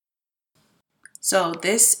So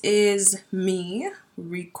this is me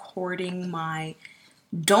recording my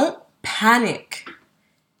Don't Panic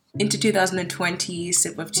into 2020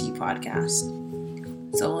 Sip of Tea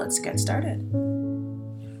podcast. So let's get started.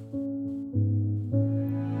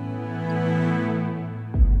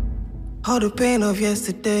 All the pain of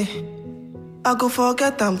yesterday, I go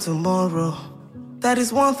forget them tomorrow. That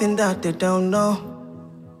is one thing that they don't know.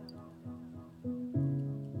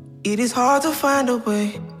 It is hard to find a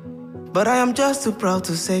way, but I am just too proud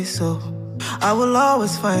to say so. I will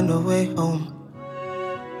always find a way home.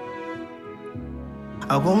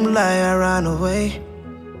 I won't lie, I ran away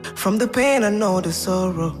from the pain, I know the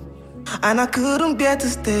sorrow, and I couldn't bear to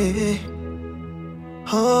stay.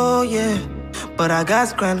 Oh yeah, but I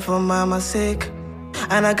got grind for mama's sake,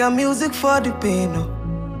 and I got music for the pain.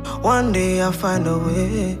 One day I'll find a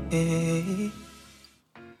way.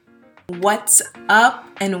 What's up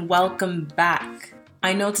and welcome back.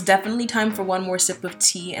 I know it's definitely time for one more sip of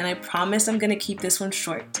tea, and I promise I'm gonna keep this one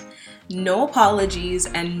short. No apologies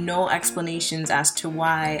and no explanations as to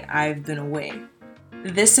why I've been away.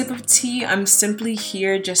 This sip of tea, I'm simply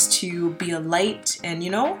here just to be a light and,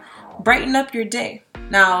 brighten up your day.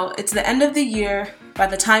 Now, it's the end of the year. By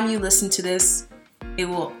the time you listen to this, it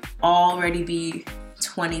will already be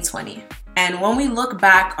 2020. And when we look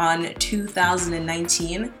back on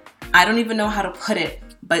 2019, I don't even know how to put it,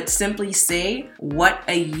 but simply say what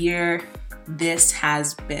a year this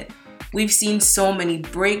has been. We've seen so many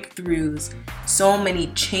breakthroughs, so many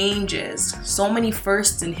changes, so many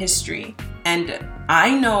firsts in history. And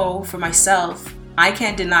I know for myself, I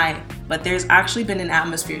can't deny, but there's actually been an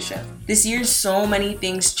atmosphere shift. This year, so many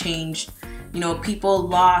things changed. People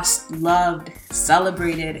lost, loved,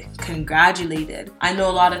 celebrated, congratulated. I know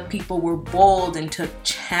a lot of people were bold and took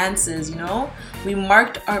chances, We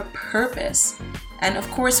marked our purpose. And of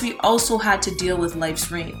course, we also had to deal with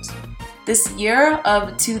life's reins. This year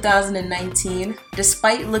of 2019,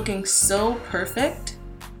 despite looking so perfect,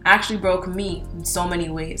 actually broke me in so many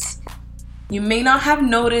ways. You may not have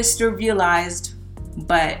noticed or realized,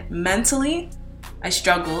 but mentally, I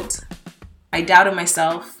struggled. I doubted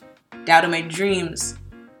myself, doubted my dreams,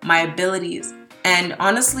 my abilities, and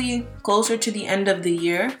honestly, closer to the end of the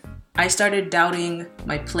year, I started doubting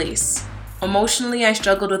my place. Emotionally, I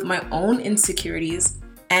struggled with my own insecurities,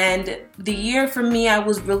 and the year for me, I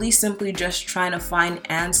was really simply just trying to find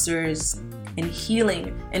answers and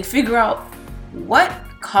healing and figure out what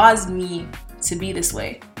caused me to be this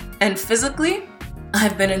way. And physically,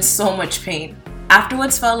 I've been in so much pain.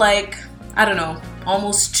 Afterwards felt like,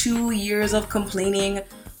 almost 2 years of complaining,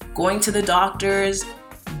 going to the doctors,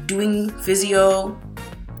 doing physio,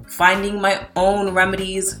 finding my own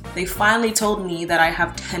remedies. They finally told me that I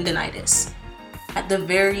have tendonitis at the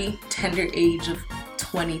very tender age of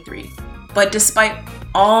 23. But despite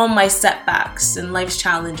all my setbacks and life's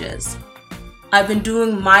challenges, I've been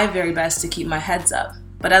doing my very best to keep my heads up.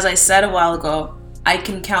 But as I said a while ago, I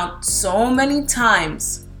can count so many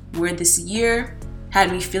times where this year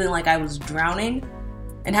had me feeling like I was drowning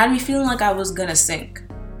and had me feeling like I was gonna sink.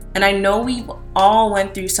 And I know we've all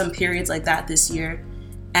went through some periods like that this year,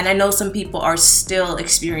 and I know some people are still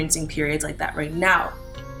experiencing periods like that right now,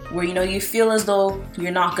 where you feel as though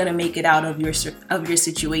you're not gonna make it out of your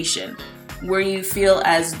situation, where you feel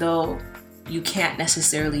as though you can't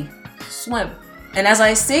necessarily swim. And as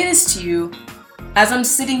I say this to you, as I'm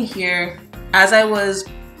sitting here, as I was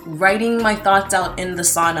writing my thoughts out in the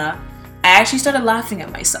sauna, I actually started laughing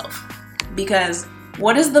at myself, because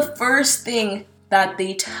what is the first thing that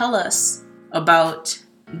they tell us about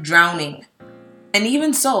drowning? And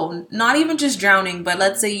even so, not even just drowning, but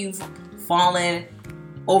let's say you've fallen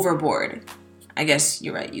overboard. I guess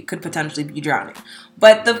you're right, you could potentially be drowning.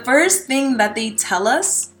 But the first thing that they tell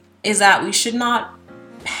us is that we should not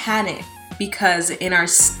panic, because in our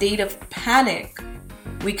state of panic,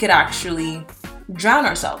 we could actually drown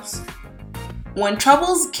ourselves. When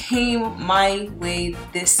troubles came my way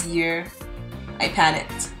this year, I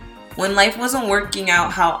panicked. When life wasn't working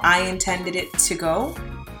out how I intended it to go,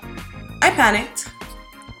 I panicked.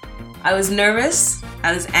 I was nervous,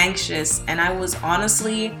 I was anxious, and I was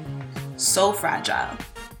honestly so fragile.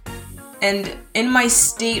 And in my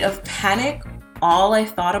state of panic, all I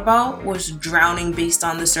thought about was drowning based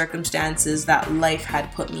on the circumstances that life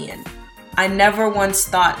had put me in. I never once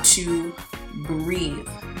thought to breathe.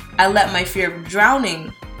 I let my fear of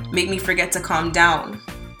drowning make me forget to calm down,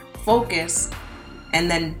 focus, and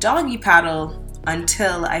then doggy paddle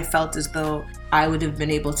until I felt as though I would have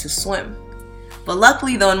been able to swim. But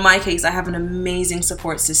luckily though, in my case, I have an amazing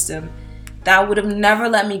support system that would have never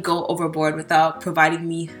let me go overboard without providing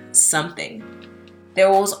me something. There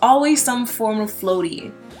was always some form of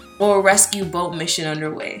floaty, or a rescue boat mission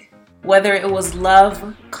underway. Whether it was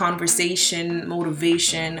love, conversation,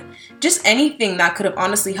 motivation, just anything that could have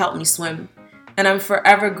honestly helped me swim. And I'm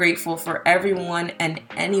forever grateful for everyone and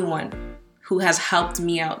anyone who has helped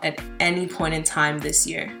me out at any point in time this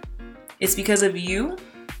year. It's because of you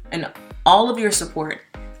and all of your support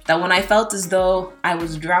that when I felt as though I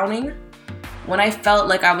was drowning, when I felt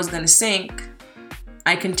like I was gonna sink,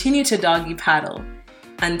 I continued to doggy paddle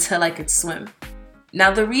until I could swim.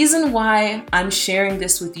 Now, the reason why I'm sharing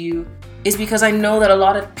this with you is because I know that a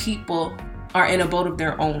lot of people are in a boat of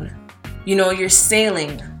their own. You know, you're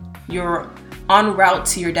sailing, you're en route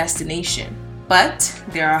to your destination, but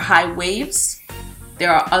there are high waves,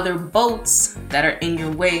 there are other boats that are in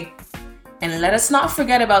your way. And let us not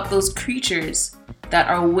forget about those creatures that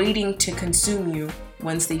are waiting to consume you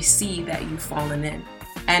once they see that you've fallen in.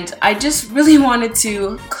 And I just really wanted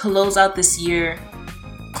to close out this year,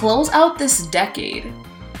 close out this decade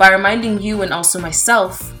by reminding you and also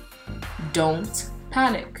myself, don't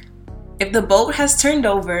panic. If the boat has turned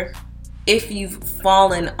over, if you've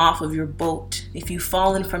fallen off of your boat, if you've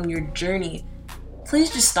fallen from your journey,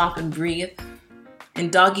 please just stop and breathe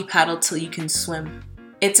and doggy paddle till you can swim.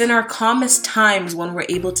 It's in our calmest times when we're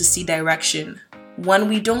able to see direction. When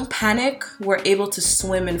we don't panic, we're able to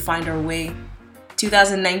swim and find our way.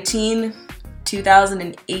 2019,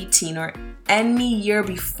 2018, or any year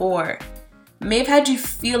before may have had you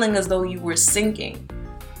feeling as though you were sinking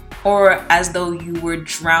or as though you were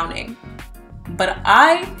drowning. But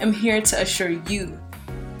I am here to assure you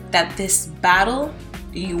that this battle,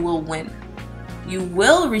 you will win. You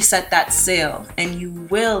will reset that sail and you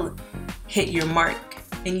will hit your mark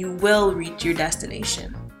and you will reach your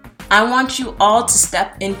destination. I want you all to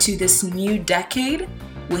step into this new decade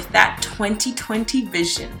with that 2020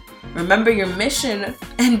 vision. Remember your mission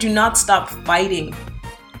and do not stop fighting.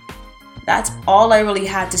 That's all I really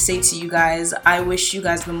had to say to you guys. I wish you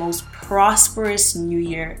guys the most prosperous new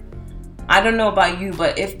year. I don't know about you,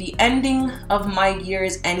 but if the ending of my year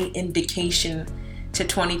is any indication to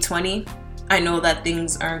 2020, I know that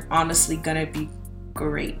things are honestly gonna be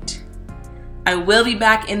great. I will be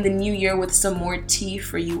back in the new year with some more tea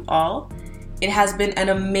for you all. It has been an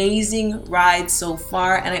amazing ride so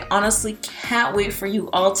far, and I honestly can't wait for you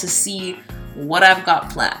all to see what I've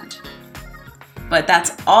got planned. But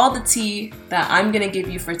that's all the tea that I'm gonna give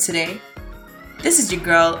you for today. This is your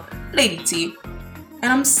girl, Lady T,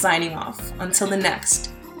 and I'm signing off until the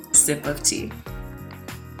next sip of tea.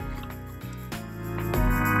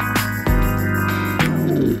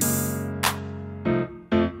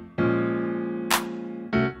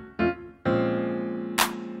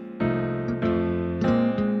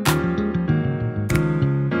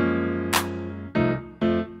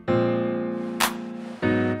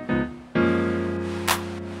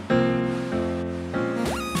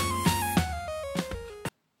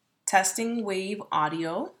 Testing wave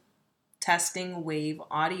audio. Testing wave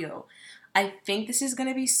audio. I think this is going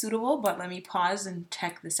to be suitable, but let me pause and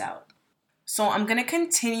check this out. So I'm going to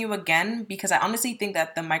continue again because I honestly think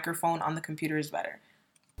that the microphone on the computer is better.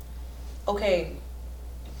 Okay.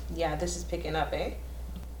 Yeah, this is picking up, eh?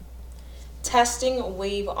 Testing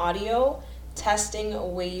wave audio.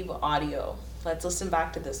 Testing wave audio. Let's listen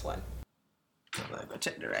back to this one. I'm going to go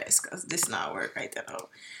check the rest because this not work right now.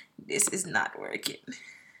 This is not working.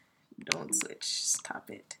 Don't switch. Stop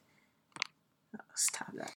it. Oh,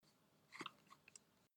 stop that.